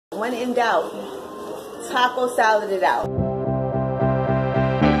When in doubt, taco salad it out.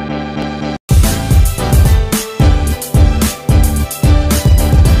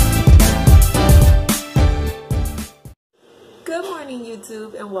 Good morning,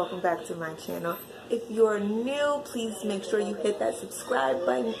 YouTube, and welcome back to my channel. If you're new, please make sure you hit that subscribe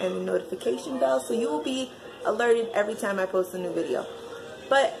button and the notification bell so you will be alerted every time I post a new video.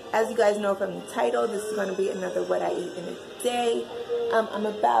 But as you guys know from the title, this is going to be another what I eat in a day. I'm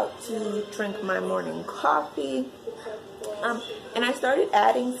about to drink my morning coffee. And I started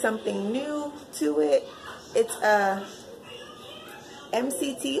adding something new to it. It's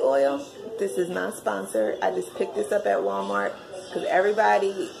MCT oil. This is not sponsored. I just picked this up at Walmart because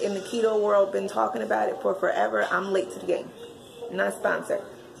everybody in the keto world been talking about it for forever. I'm late to the game. Not sponsored.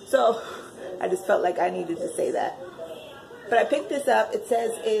 So I just felt like I needed to say that. But I picked this up. It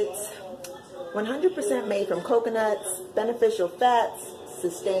says it's 100% made from coconuts, beneficial fats,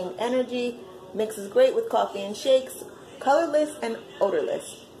 sustained energy, mixes great with coffee and shakes, colorless and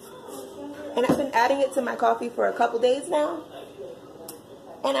odorless. And I've been adding it to my coffee for a couple days now.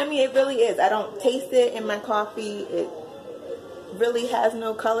 And I mean, it really is. I don't taste it in my coffee. It really has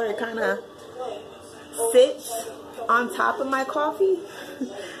no color. It kind of sits on top of my coffee.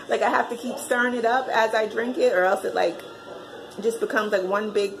 Like I have to keep stirring it up as I drink it, or else it like just becomes like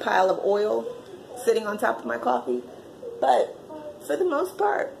one big pile of oil sitting on top of my coffee. But for the most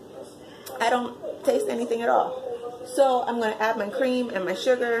part, I don't taste anything at all. So I'm going to add my cream and my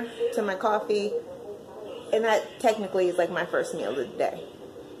sugar to my coffee. And that technically is like my first meal of the day.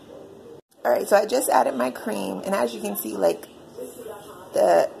 Alright, so I just added my cream, and as you can see, like,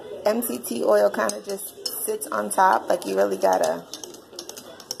 the MCT oil kind of just sits on top. Like, you really gotta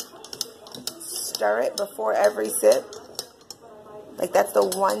stir it before every sip. Like, that's the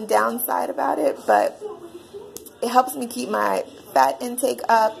one downside about it, but it helps me keep my fat intake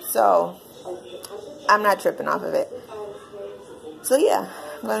up, so I'm not tripping off of it. So, yeah,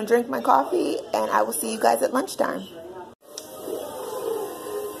 I'm gonna drink my coffee, and I will see you guys at lunchtime.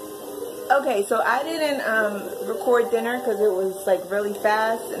 Okay, so I didn't record dinner because it was like really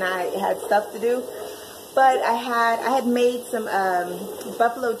fast and I had stuff to do. But I had made some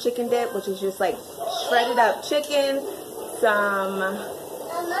buffalo chicken dip, which is just like shredded up chicken, some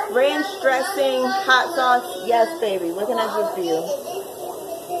ranch dressing, hot sauce. Yes, baby. What can I do for you?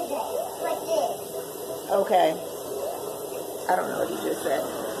 Okay. I don't know what you just said.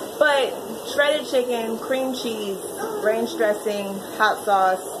 But shredded chicken, cream cheese, ranch dressing, hot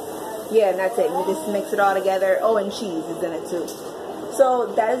sauce. Yeah, and that's it. You just mix it all together. Oh, and cheese is in it too.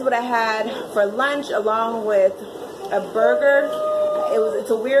 So that is what I had for lunch, along with a burger. It's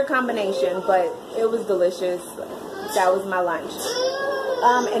a weird combination, but it was delicious. That was my lunch.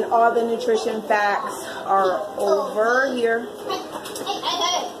 And all the nutrition facts are over here.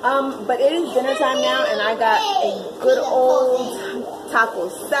 But it is dinner time now, and I got a good old taco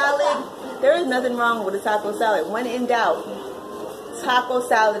salad. There is nothing wrong with a taco salad. When in doubt, taco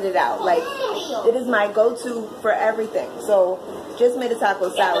salad it out. Like, it is my go-to for everything. So just made a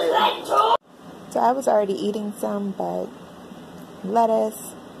taco salad. So I was already eating some, but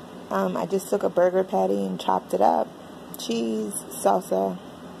lettuce. I just took a burger patty and chopped it up. Cheese, salsa,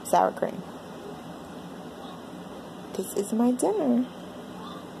 sour cream. This is my dinner.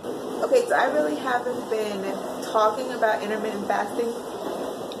 Okay, so I really haven't been talking about intermittent fasting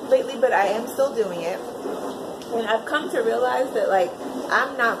lately, but I am still doing it. And I've come to realize that, like,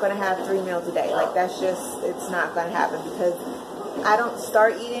 I'm not going to have 3 meals a day. Like, that's just, it's not going to happen because I don't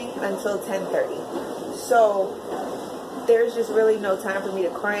start eating until 10:30. So there's just really no time for me to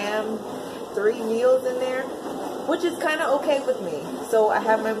cram 3 meals in there, which is kind of okay with me. So I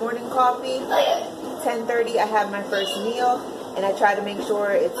have my morning coffee, 10:30 I have my first meal, and I try to make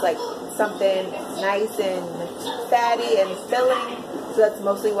sure it's like something nice and fatty and filling. So that's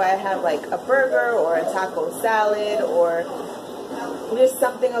mostly why I have like a burger or a taco salad or just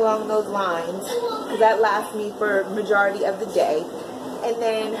something along those lines, because that lasts me for majority of the day. And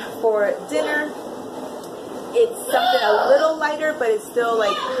then for dinner, it's something a little lighter, but it's still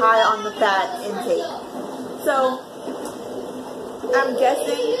like high on the fat intake. So I'm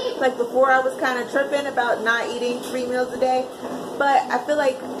guessing, like, before I was kind of tripping about not eating 3 meals a day, but I feel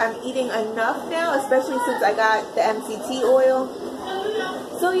like I'm eating enough now, especially since I got the MCT oil.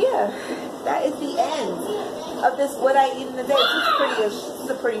 So yeah, that is the end of this what I eat in a day. This is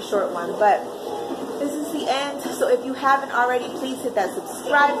a pretty short one, but this is the end. So if you haven't already, please hit that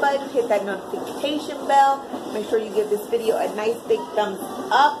subscribe button, hit that notification bell. Make sure you give this video a nice big thumbs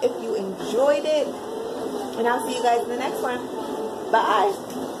up if you enjoyed it. And I'll see you guys in the next one. Bye.